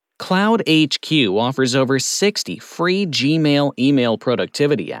Cloud HQ offers over 60 free Gmail email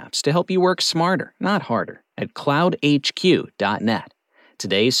productivity apps to help you work smarter, not harder, at cloudhq.net.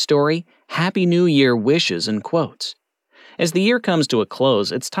 Today's story: Happy New Year wishes and quotes. As the year comes to a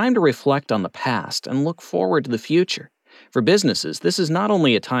close, it's time to reflect on the past and look forward to the future. For businesses, this is not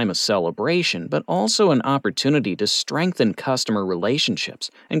only a time of celebration, but also an opportunity to strengthen customer relationships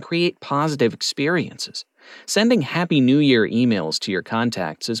and create positive experiences. Sending Happy New Year emails to your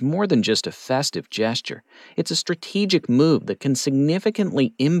contacts is more than just a festive gesture. It's a strategic move that can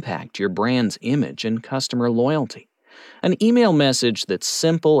significantly impact your brand's image and customer loyalty. An email message that's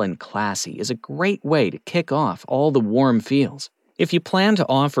simple and classy is a great way to kick off all the warm feels. If you plan to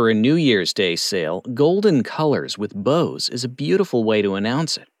offer a New Year's Day sale, golden colors with bows is a beautiful way to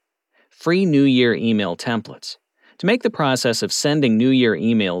announce it. Free New Year email templates. To make the process of sending New Year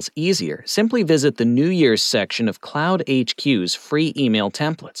emails easier, simply visit the New Year's section of Cloud HQ's free email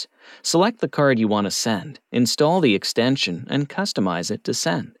templates. Select the card you want to send, install the extension, and customize it to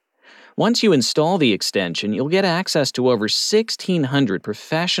send. Once you install the extension, you'll get access to over 1,600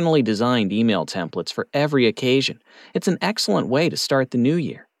 professionally designed email templates for every occasion. It's an excellent way to start the new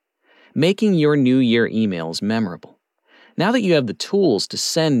year. Making your New Year emails memorable. Now that you have the tools to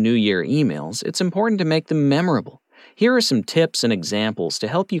send New Year emails, it's important to make them memorable. Here are some tips and examples to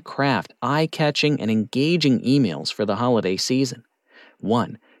help you craft eye-catching and engaging emails for the holiday season.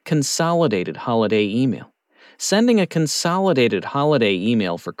 1. Consolidated holiday email. Sending a consolidated holiday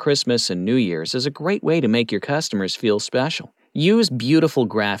email for Christmas and New Year's is a great way to make your customers feel special. Use beautiful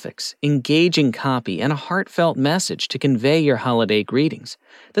graphics, engaging copy, and a heartfelt message to convey your holiday greetings.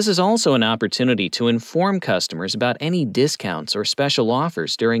 This is also an opportunity to inform customers about any discounts or special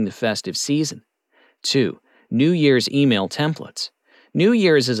offers during the festive season. 2. New Year's email templates. New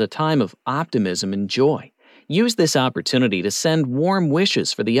Year's is a time of optimism and joy. Use this opportunity to send warm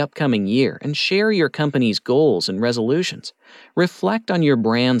wishes for the upcoming year and share your company's goals and resolutions. Reflect on your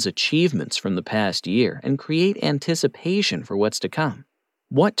brand's achievements from the past year and create anticipation for what's to come.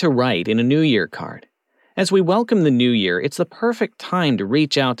 What to write in a New Year card. As we welcome the new year, it's the perfect time to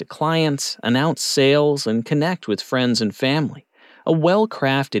reach out to clients, announce sales, and connect with friends and family. A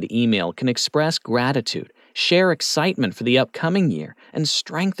well-crafted email can express gratitude, share excitement for the upcoming year, and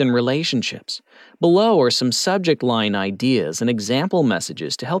strengthen relationships. Below are some subject line ideas and example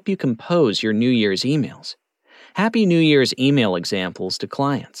messages to help you compose your New Year's emails. Happy New Year's email examples to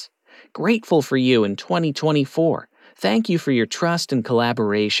clients. Grateful for you in 2024. Thank you for your trust and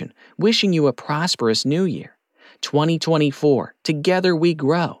collaboration. Wishing you a prosperous new year. 2024. Together we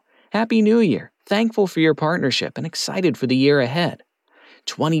grow. Happy New Year. Thankful for your partnership and excited for the year ahead.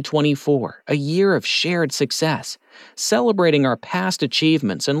 2024, a year of shared success. Celebrating our past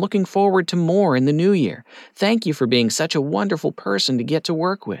achievements and looking forward to more in the new year. Thank you for being such a wonderful person to get to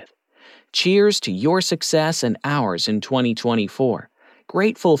work with. Cheers to your success and ours in 2024.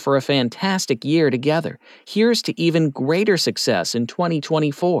 Grateful for a fantastic year together. Here's to even greater success in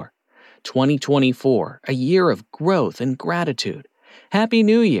 2024. 2024, a year of growth and gratitude. Happy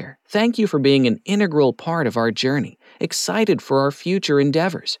New Year. Thank you for being an integral part of our journey. Excited for our future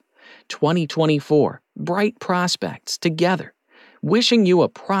endeavors. 2024, bright prospects together. Wishing you a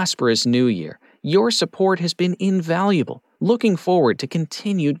prosperous new year. Your support has been invaluable. Looking forward to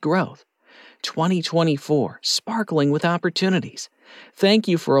continued growth. 2024, sparkling with opportunities. Thank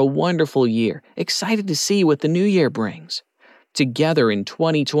you for a wonderful year. Excited to see what the new year brings. Together in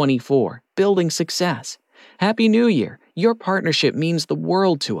 2024, building success. Happy New Year. Your partnership means the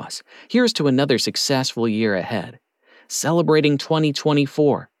world to us. Here's to another successful year ahead. Celebrating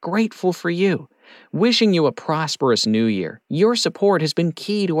 2024. Grateful for you. Wishing you a prosperous new year. Your support has been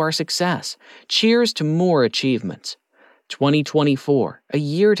key to our success. Cheers to more achievements. 2024. A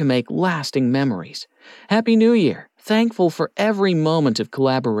year to make lasting memories. Happy New Year. Thankful for every moment of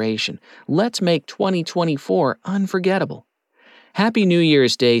collaboration. Let's make 2024 unforgettable. Happy New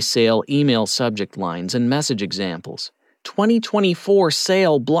Year's Day sale email subject lines and message examples. 2024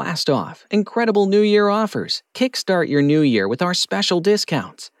 sale blast off. Incredible New Year offers. Kickstart your new year with our special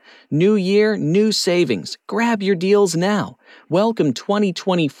discounts. New year, new savings. Grab your deals now. Welcome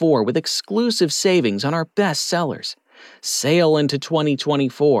 2024 with exclusive savings on our best sellers. Sail into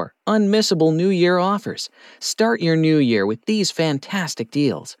 2024. Unmissable New Year offers. Start your new year with these fantastic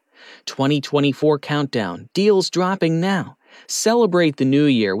deals. 2024 countdown. Deals dropping now. Celebrate the new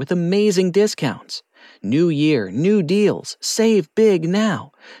year with amazing discounts. New year, new deals. Save big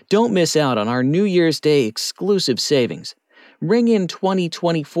now. Don't miss out on our New Year's Day exclusive savings. Ring in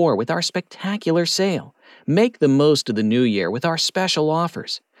 2024 with our spectacular sale. Make the most of the new year with our special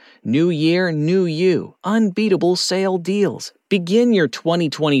offers. New year, new you. Unbeatable sale deals. Begin your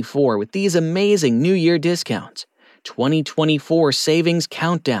 2024 with these amazing New Year discounts. 2024 Savings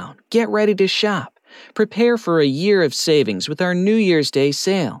Countdown. Get ready to shop. Prepare for a year of savings with our New Year's Day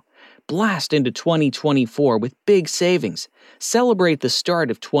sale. Blast into 2024 with big savings. Celebrate the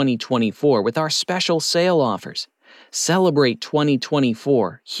start of 2024 with our special sale offers. Celebrate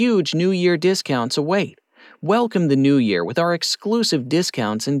 2024. Huge New Year discounts await. Welcome the New Year with our exclusive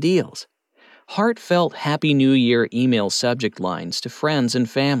discounts and deals. Heartfelt Happy New Year email subject lines to friends and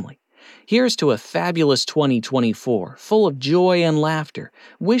family. Here's to a fabulous 2024 full of joy and laughter,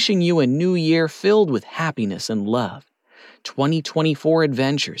 wishing you a new year filled with happiness and love. 2024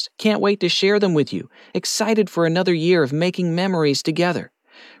 adventures. Can't wait to share them with you. Excited for another year of making memories together.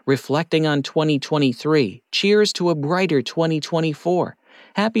 Reflecting on 2023. Cheers to a brighter 2024.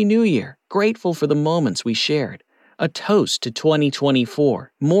 Happy New Year. Grateful for the moments we shared. A toast to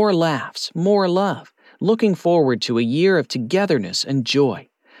 2024. More laughs, more love. Looking forward to a year of togetherness and joy.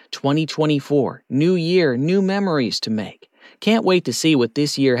 2024. New year, new memories to make. Can't wait to see what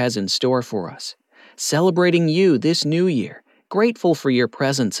this year has in store for us. Celebrating you this new year. Grateful for your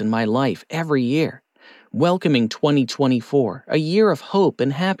presence in my life every year. Welcoming 2024, a year of hope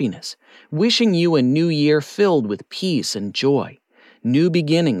and happiness. Wishing you a new year filled with peace and joy. New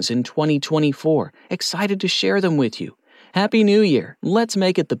beginnings in 2024. Excited to share them with you. Happy New Year. Let's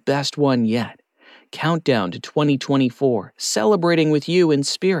make it the best one yet. Countdown to 2024. Celebrating with you in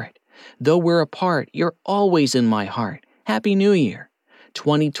spirit. Though we're apart, you're always in my heart. Happy New Year.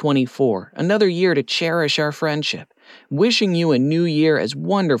 2024, another year to cherish our friendship. Wishing you a new year as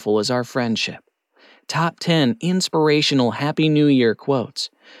wonderful as our friendship. Top 10 inspirational Happy New Year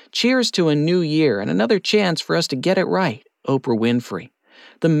quotes. Cheers to a new year and another chance for us to get it right. Oprah Winfrey.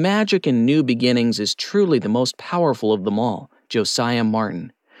 The magic in new beginnings is truly the most powerful of them all. Josiah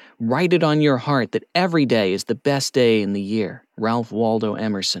Martin. Write it on your heart that every day is the best day in the year. Ralph Waldo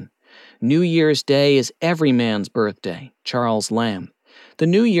Emerson. New Year's Day is every man's birthday. Charles Lamb. The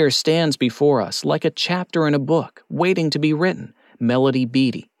new year stands before us like a chapter in a book, waiting to be written. Melody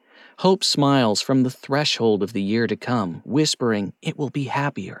Beattie. Hope smiles from the threshold of the year to come, whispering, "It will be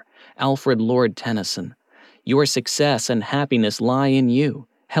happier." Alfred Lord Tennyson. Your success and happiness lie in you.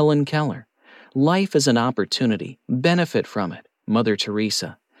 Helen Keller. Life is an opportunity. Benefit from it. Mother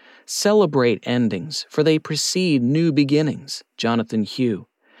Teresa. Celebrate endings, for they precede new beginnings. Jonathan Hugh.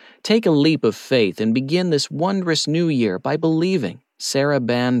 Take a leap of faith and begin this wondrous new year by believing. Sarah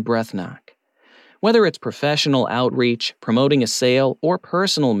Ban Breathnock. Whether it's professional outreach, promoting a sale, or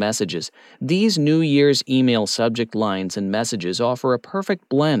personal messages, these New Year's email subject lines and messages offer a perfect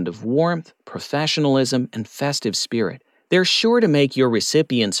blend of warmth, professionalism, and festive spirit. They're sure to make your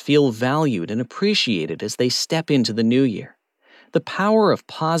recipients feel valued and appreciated as they step into the new year. The power of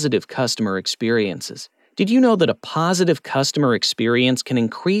positive customer experiences. Did you know that a positive customer experience can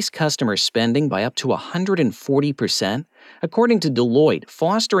increase customer spending by up to 140%? According to Deloitte,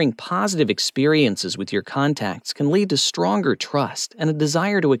 fostering positive experiences with your contacts can lead to stronger trust and a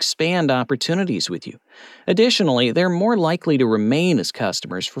desire to expand opportunities with you. Additionally, they're more likely to remain as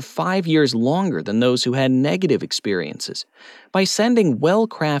customers for 5 years longer than those who had negative experiences. By sending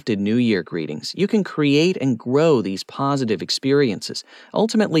well-crafted New Year greetings, you can create and grow these positive experiences,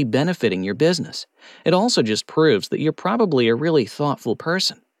 ultimately benefiting your business. It also just proves that you're probably a really thoughtful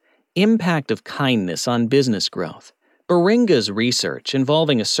person. Impact of kindness on business growth. Baringa's research,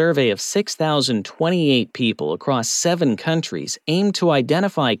 involving a survey of 6,028 people across 7 countries, aimed to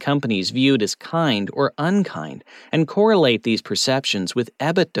identify companies viewed as kind or unkind and correlate these perceptions with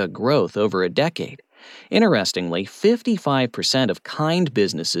EBITDA growth over a decade. Interestingly, 55% of kind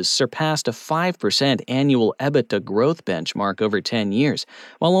businesses surpassed a 5% annual EBITDA growth benchmark over 10 years,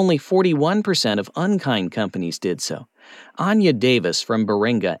 while only 41% of unkind companies did so. Anya Davis from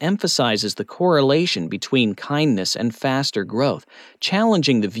Baringa emphasizes the correlation between kindness and faster growth,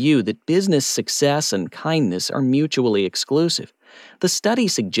 challenging the view that business success and kindness are mutually exclusive. The study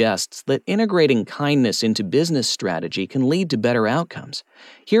suggests that integrating kindness into business strategy can lead to better outcomes.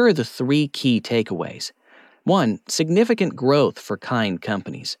 Here are the 3 key takeaways. 1. Significant growth for kind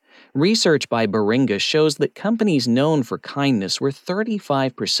companies. Research by Baringa shows that companies known for kindness were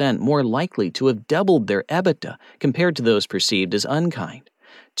 35% more likely to have doubled their EBITDA compared to those perceived as unkind.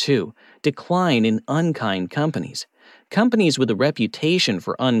 2. Decline in unkind companies. Companies with a reputation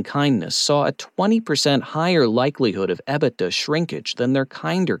for unkindness saw a 20% higher likelihood of EBITDA shrinkage than their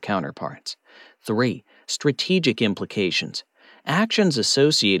kinder counterparts. 3. Strategic implications. Actions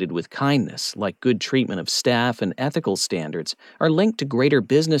associated with kindness, like good treatment of staff and ethical standards, are linked to greater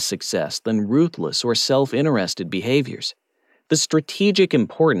business success than ruthless or self-interested behaviors. The strategic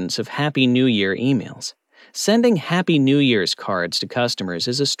importance of Happy New Year emails. Sending Happy New Year's cards to customers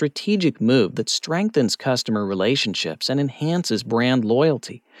is a strategic move that strengthens customer relationships and enhances brand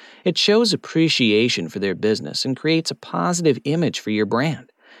loyalty. It shows appreciation for their business and creates a positive image for your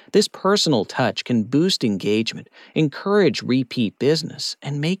brand. This personal touch can boost engagement, encourage repeat business,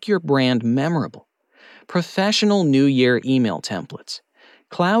 and make your brand memorable. Professional New Year email templates.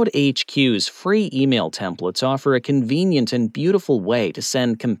 Cloud HQ's free email templates offer a convenient and beautiful way to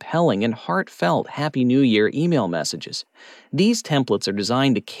send compelling and heartfelt Happy New Year email messages. These templates are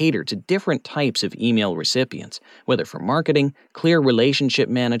designed to cater to different types of email recipients, whether for marketing, clear relationship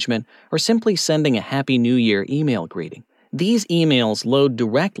management, or simply sending a Happy New Year email greeting. These emails load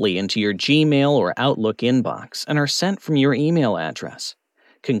directly into your Gmail or Outlook inbox and are sent from your email address.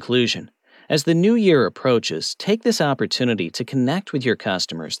 Conclusion. As the new year approaches, take this opportunity to connect with your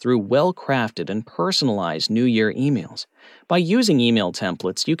customers through well-crafted and personalized New Year emails. By using email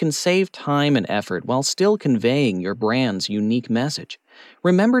templates, you can save time and effort while still conveying your brand's unique message.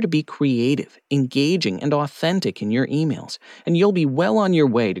 Remember to be creative, engaging, and authentic in your emails, and you'll be well on your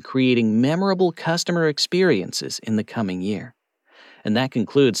way to creating memorable customer experiences in the coming year. And that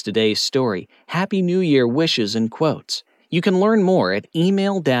concludes today's story, Happy New Year wishes and quotes. You can learn more at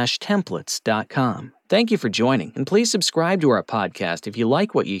email-templates.com. Thank you for joining, and please subscribe to our podcast if you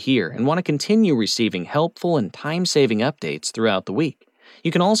like what you hear and want to continue receiving helpful and time-saving updates throughout the week.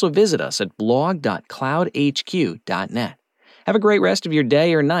 You can also visit us at blog.cloudhq.net. Have a great rest of your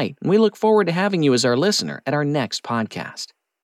day or night, and we look forward to having you as our listener at our next podcast.